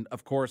stretch. And,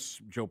 of course,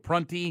 Joe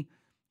Prunty,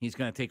 he's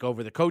going to take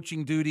over the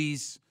coaching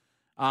duties.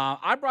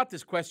 I brought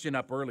this question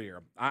up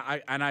earlier,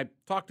 and I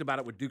talked about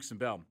it with Dukes and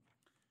Bell.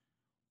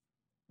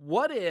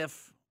 What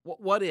if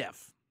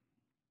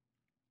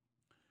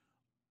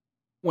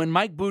when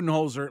Mike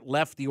Budenholzer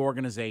left the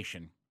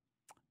organization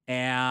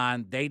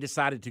and they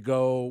decided to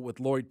go with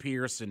Lloyd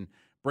Pierce and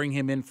bring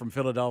him in from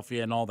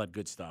Philadelphia and all that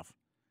good stuff,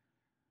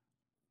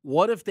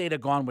 what if they'd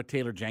have gone with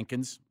Taylor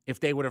Jenkins?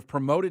 If they would have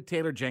promoted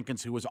Taylor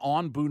Jenkins, who was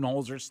on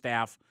Budenholzer's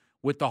staff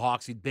with the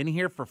Hawks, he'd been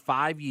here for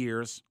 5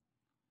 years.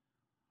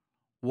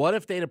 What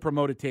if they'd have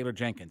promoted Taylor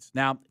Jenkins?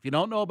 Now, if you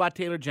don't know about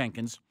Taylor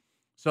Jenkins,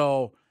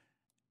 So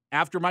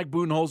after Mike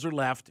Budenholzer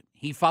left,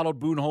 he followed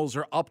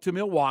Budenholzer up to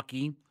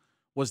Milwaukee,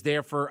 was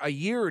there for a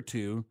year or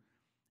two,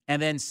 and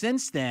then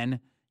since then,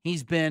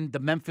 he's been the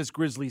Memphis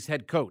Grizzlies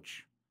head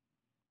coach.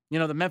 You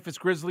know, the Memphis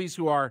Grizzlies,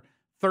 who are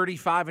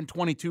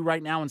 35-22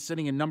 right now and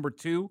sitting in number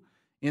 2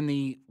 in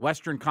the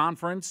Western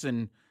Conference,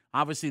 and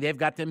obviously they've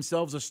got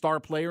themselves a star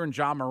player in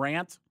Ja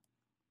Morant,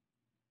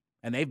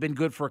 and they've been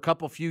good for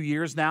a few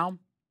years now.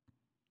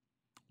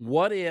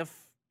 What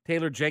if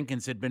Taylor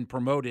Jenkins had been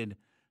promoted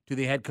to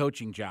the head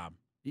coaching job?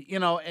 You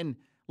know, and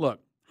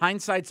look,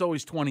 hindsight's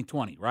always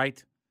 20/20,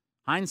 right?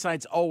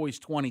 Hindsight's always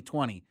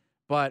 20/20,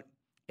 but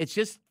it's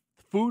just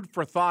food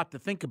for thought to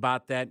think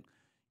about that.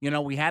 You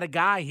know, we had a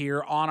guy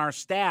here on our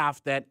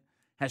staff that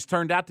has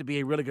turned out to be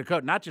a really good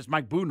coach. Not just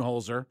Mike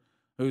Budenholzer,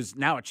 who's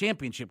now a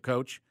championship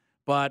coach,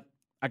 but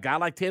a guy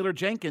like Taylor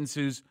Jenkins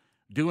who's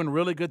doing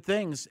really good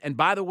things. And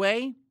by the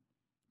way,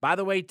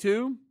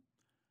 too,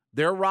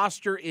 their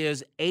roster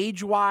is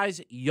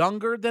age-wise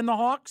younger than the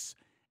Hawks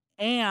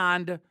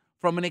and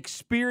from an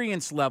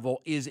experience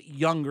level is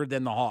younger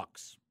than the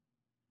Hawks.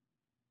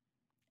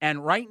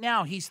 And right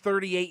now, he's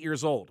 38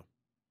 years old.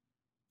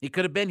 He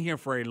could have been here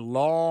for a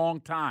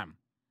long time.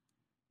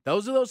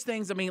 Those are those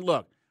things. I mean,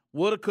 look,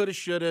 woulda, coulda,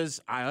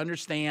 shouldas. I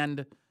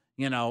understand,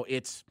 you know,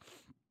 it's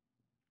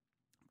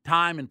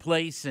time and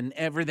place and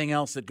everything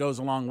else that goes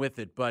along with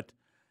it. But,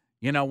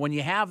 you know, when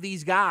you have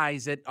these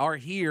guys that are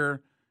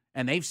here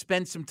and they've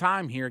spent some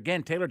time here,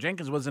 again, Taylor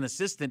Jenkins was an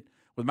assistant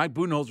with Mike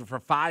Budenholzer for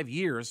 5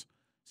 years.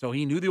 So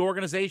he knew the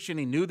organization,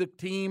 he knew the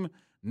team,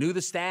 knew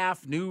the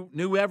staff,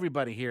 knew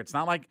everybody here. It's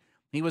not like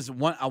he was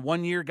a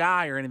one-year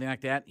guy or anything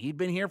like that. He'd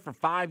been here for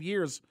 5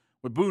 years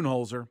with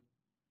Budenholzer.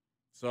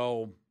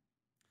 So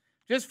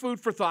just food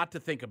for thought to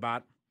think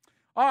about.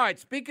 All right,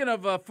 speaking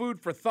of food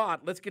for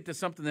thought, let's get to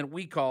something that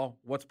we call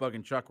What's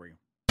Bugging Chuckery.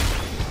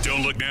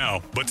 Don't look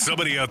now, but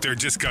somebody out there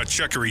just got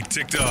Chuckery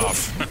ticked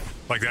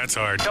off. Like that's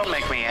hard. Don't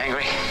make me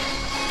angry.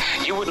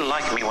 You wouldn't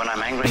like me when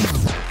I'm angry.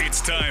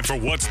 It's time for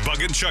What's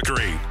Bugging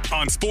Chuckery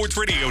on Sports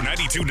Radio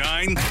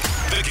 92.9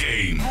 The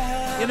Game.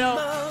 You know,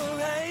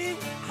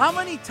 how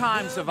many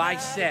times have I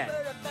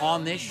said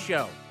on this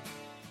show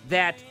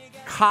that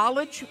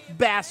college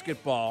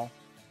basketball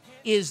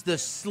is the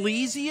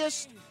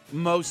sleaziest,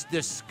 most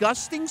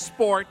disgusting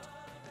sport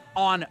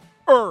on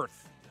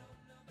earth?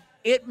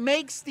 It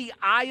makes the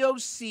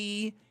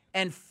IOC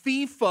and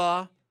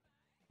FIFA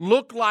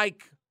look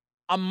like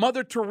a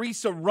Mother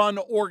Teresa-run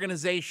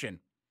organization.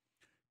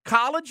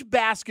 College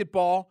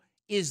basketball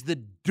is the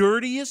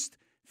dirtiest,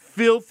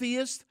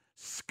 filthiest,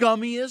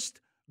 scummiest,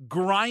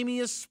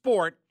 grimiest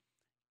sport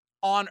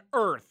on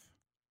earth.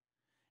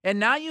 And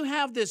now you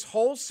have this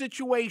whole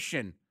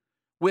situation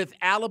with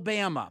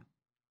Alabama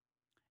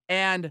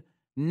and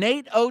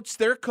Nate Oates,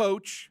 their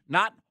coach,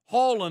 not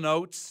Hall &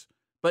 Oates,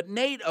 but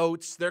Nate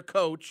Oates, their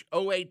coach,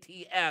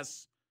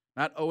 O-A-T-S,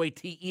 not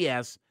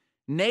O-A-T-E-S.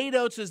 Nate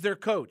Oates is their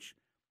coach.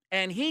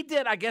 And he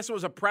did, I guess it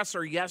was a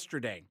presser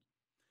yesterday,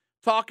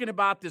 talking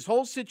about this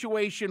whole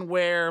situation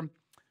where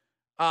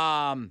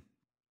Brandon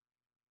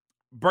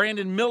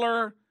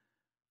Miller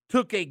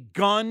took a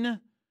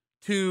gun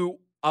to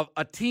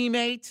a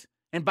teammate.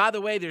 And by the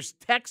way, there's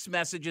text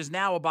messages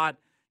now about,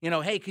 you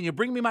know, hey, can you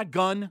bring me my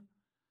gun?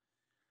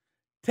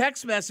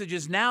 Text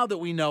messages now that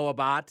we know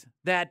about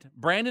that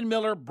Brandon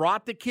Miller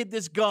brought the kid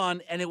this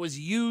gun and it was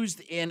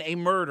used in a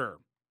murder.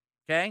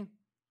 Okay?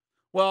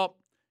 Well,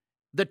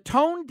 the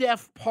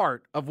tone-deaf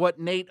part of what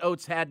Nate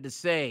Oates had to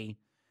say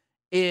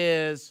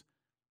is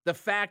the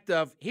fact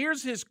of,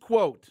 here's his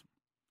quote.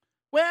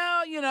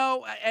 Well, you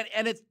know,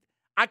 and it's,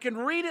 I can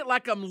read it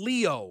like I'm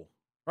Leo,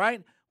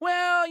 right?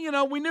 Well, you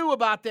know, we knew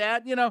about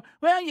that. You know,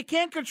 well, you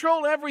can't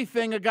control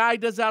everything a guy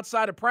does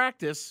outside of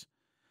practice.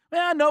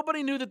 Well,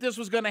 nobody knew that this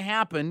was going to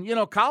happen. You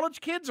know,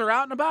 college kids are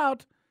out and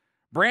about.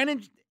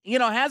 Brandon, you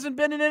know, hasn't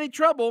been in any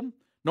trouble,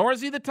 nor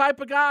is he the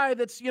type of guy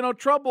that's, you know,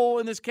 trouble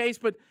in this case,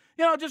 but,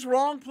 you know, just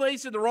wrong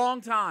place at the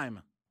wrong time.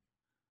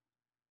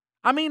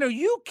 I mean, are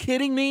you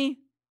kidding me?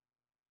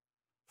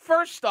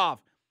 First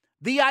off,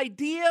 the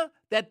idea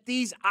that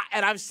these,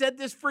 and I've said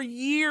this for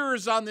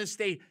years on this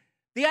stage,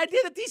 the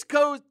idea that these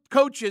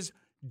coaches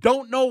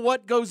don't know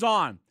what goes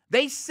on.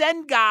 They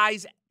send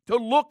guys to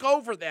look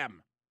over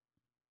them.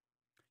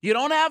 You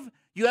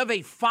have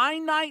a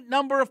finite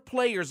number of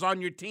players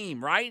on your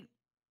team, right?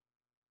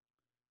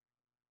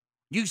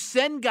 You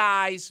send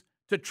guys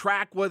to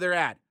track where they're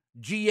at,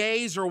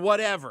 GAs or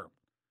whatever,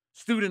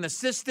 student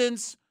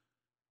assistants,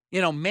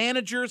 you know,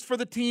 managers for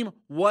the team,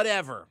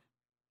 whatever,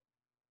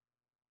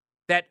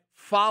 that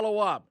follow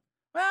up.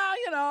 Well,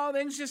 you know,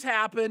 things just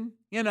happen,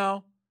 you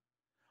know.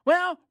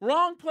 Well,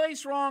 wrong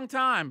place, wrong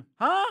time,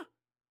 huh?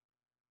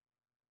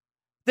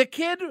 The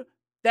kid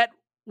that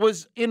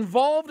was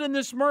involved in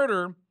this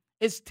murder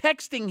is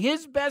texting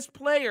his best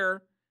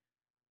player,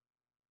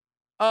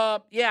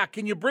 yeah,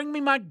 can you bring me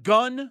my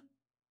gun?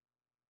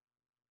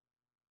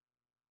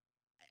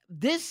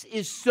 This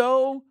is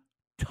so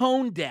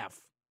tone deaf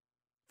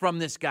from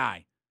this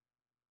guy.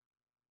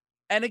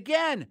 And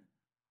again,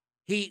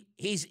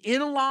 he's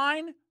in a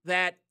line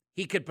that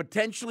He could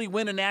potentially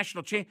win a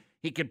national championship.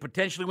 He could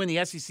potentially win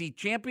the SEC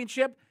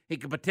championship. He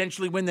could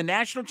potentially win the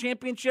national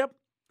championship.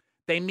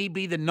 They may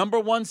be the number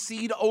 1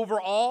 seed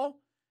overall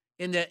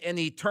in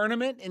the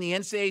tournament, in the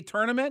NCAA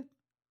tournament.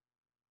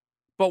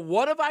 But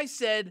what have I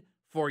said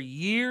for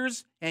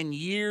years and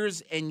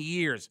years and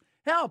years?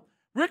 Hell,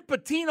 Rick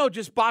Pitino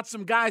just bought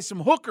some guys,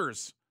 some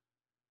hookers.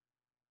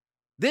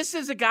 This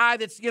is a guy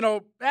that's,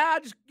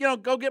 just,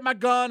 go get my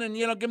gun and,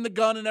 give him the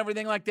gun and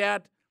everything like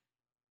that.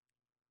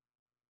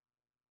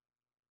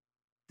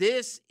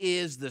 This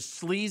is the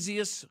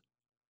sleaziest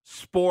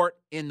sport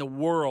in the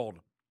world.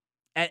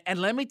 And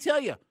let me tell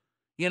you,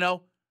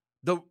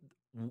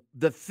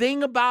 the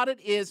thing about it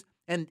is,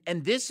 and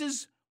this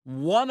is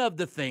one of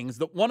the things,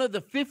 one of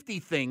the 50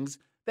 things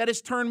that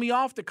has turned me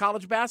off to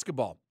college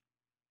basketball,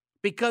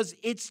 because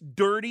it's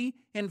dirty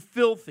and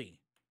filthy.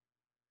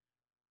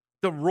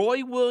 The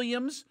Roy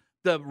Williams,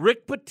 the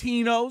Rick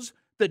Pitinos,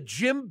 the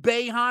Jim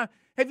Boeheim.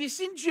 Have you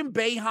seen Jim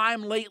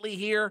Boeheim lately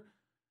here?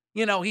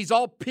 He's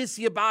all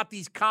pissy about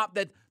these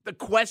the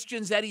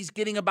questions that he's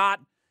getting about,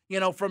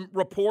 from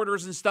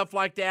reporters and stuff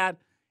like that.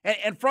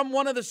 And from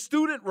one of the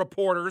student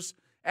reporters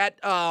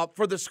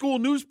for the school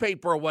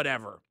newspaper or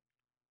whatever.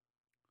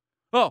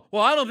 Oh,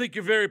 well, I don't think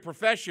you're very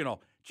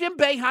professional. Jim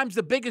Boeheim's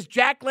the biggest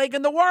jackleg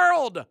in the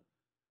world.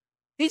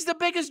 He's the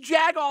biggest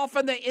jagoff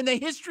in the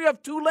history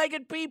of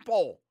two-legged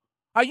people.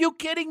 Are you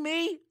kidding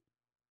me?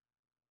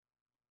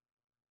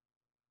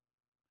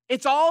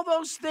 It's all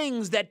those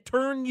things that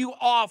turn you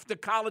off to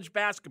college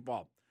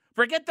basketball.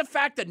 Forget the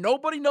fact that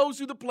nobody knows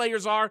who the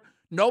players are.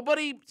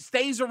 Nobody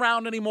stays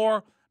around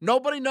anymore.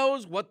 Nobody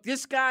knows what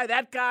this guy,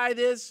 that guy,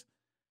 this.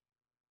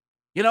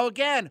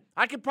 Again,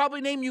 I could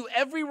probably name you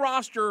every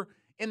roster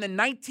in the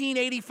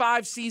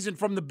 1985 season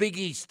from the Big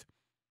East.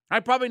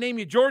 I'd probably name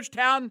you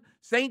Georgetown,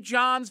 St.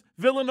 John's,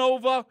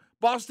 Villanova,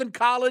 Boston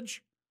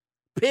College,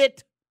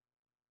 Pitt.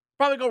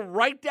 Probably go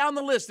right down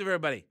the list of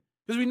everybody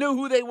because we knew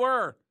who they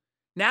were.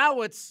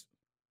 Now it's,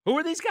 who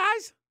are these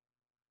guys?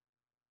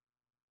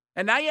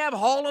 And now you have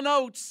Hall and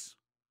Oates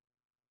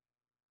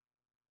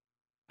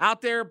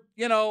out there,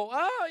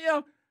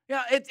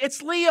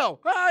 it's Leo.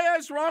 Oh, yeah,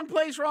 it's wrong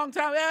place, wrong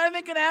time. Yeah,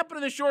 anything can happen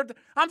in the short.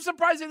 I'm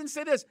surprised they didn't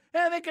say this.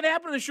 Anything can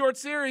happen in a short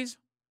series.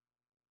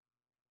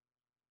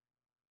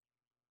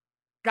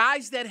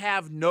 Guys that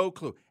have no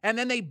clue. And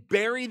then they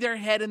bury their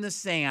head in the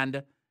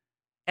sand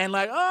and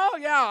oh,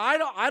 yeah,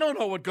 I don't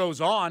know what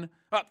goes on.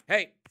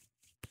 Hey,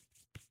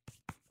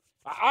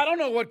 I don't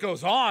know what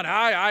goes on.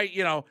 I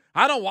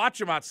don't watch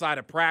them outside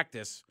of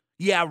practice.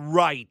 Yeah,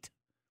 right.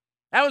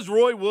 That was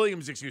Roy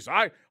Williams' excuse.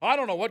 I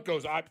don't know what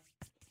goes on.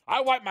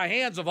 I wipe my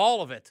hands of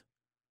all of it.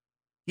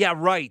 Yeah,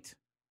 right.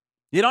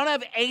 You don't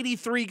have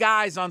 83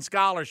 guys on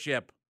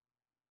scholarship.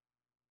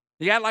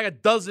 You got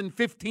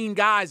 15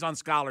 guys on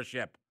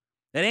scholarship.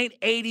 It ain't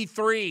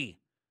 83.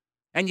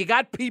 And you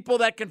got people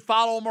that can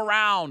follow them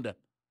around.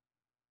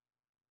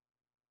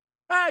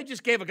 I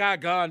just gave a guy a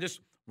gun.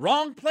 Just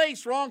wrong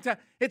place, wrong time.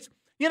 It's,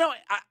 do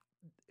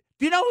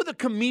you know who the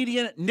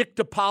comedian Nick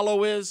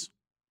DiPaolo is?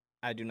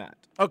 I do not.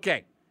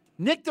 Okay.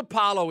 Nick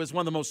DiPaolo is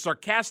one of the most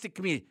sarcastic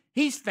comedians.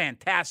 He's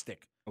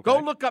fantastic. Okay. Go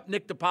look up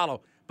Nick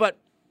DiPaolo. But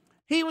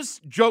he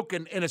was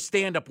joking in a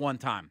stand-up one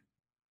time.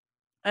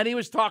 And he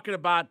was talking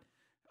about,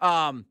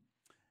 I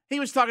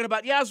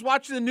was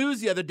watching the news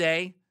the other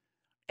day,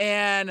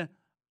 and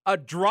a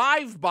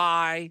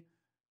drive-by,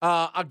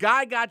 a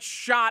guy got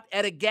shot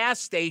at a gas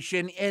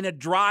station in a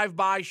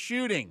drive-by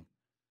shooting.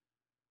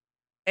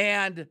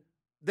 And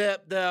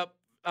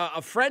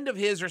a friend of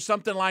his or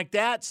something like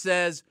that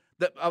says,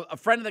 a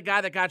friend of the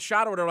guy that got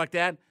shot or whatever like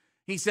that,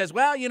 he says,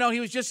 well, he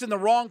was just in the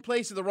wrong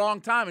place at the wrong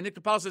time. And Nick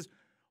DiPaolo says,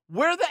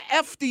 where the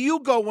F do you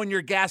go when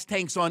your gas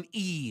tank's on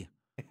E?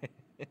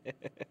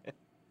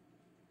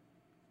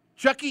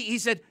 Chucky, he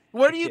said,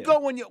 where do you go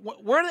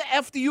where the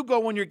F do you go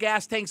when your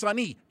gas tank's on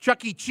E?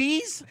 Chuck E.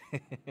 Cheese?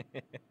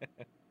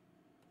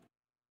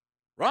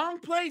 Wrong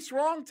place,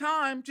 wrong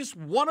time. Just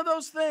one of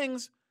those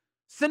things.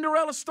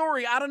 Cinderella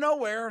story out of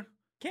nowhere.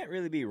 Can't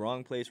really be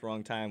wrong place,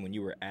 wrong time when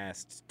you were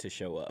asked to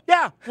show up.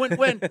 Yeah,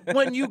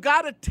 when you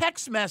got a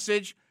text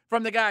message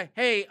from the guy,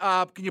 hey,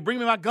 can you bring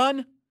me my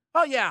gun?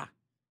 Oh, yeah.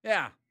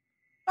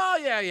 Oh,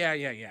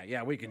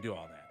 yeah, we can do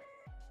all that.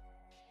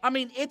 I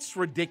mean, it's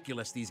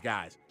ridiculous, these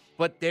guys.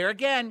 But there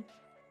again,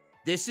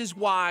 this is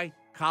why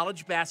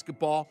college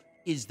basketball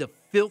is the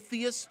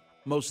filthiest,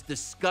 most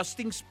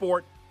disgusting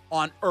sport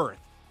on earth.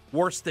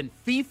 Worse than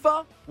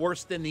FIFA,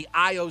 worse than the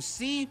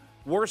IOC,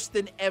 worse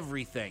than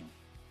everything.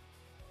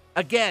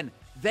 Again,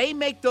 they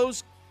make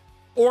those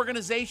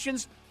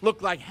organizations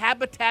look like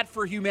Habitat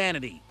for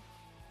Humanity.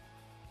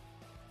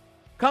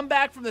 Come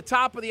back from the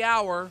top of the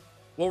hour.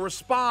 We'll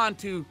respond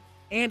to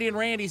Andy and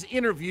Randy's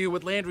interview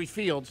with Landry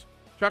Fields.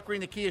 Chuck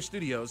Green, the Kia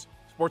Studios,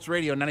 Sports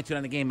Radio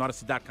 92.9 The Game,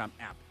 Odyssey.com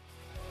app.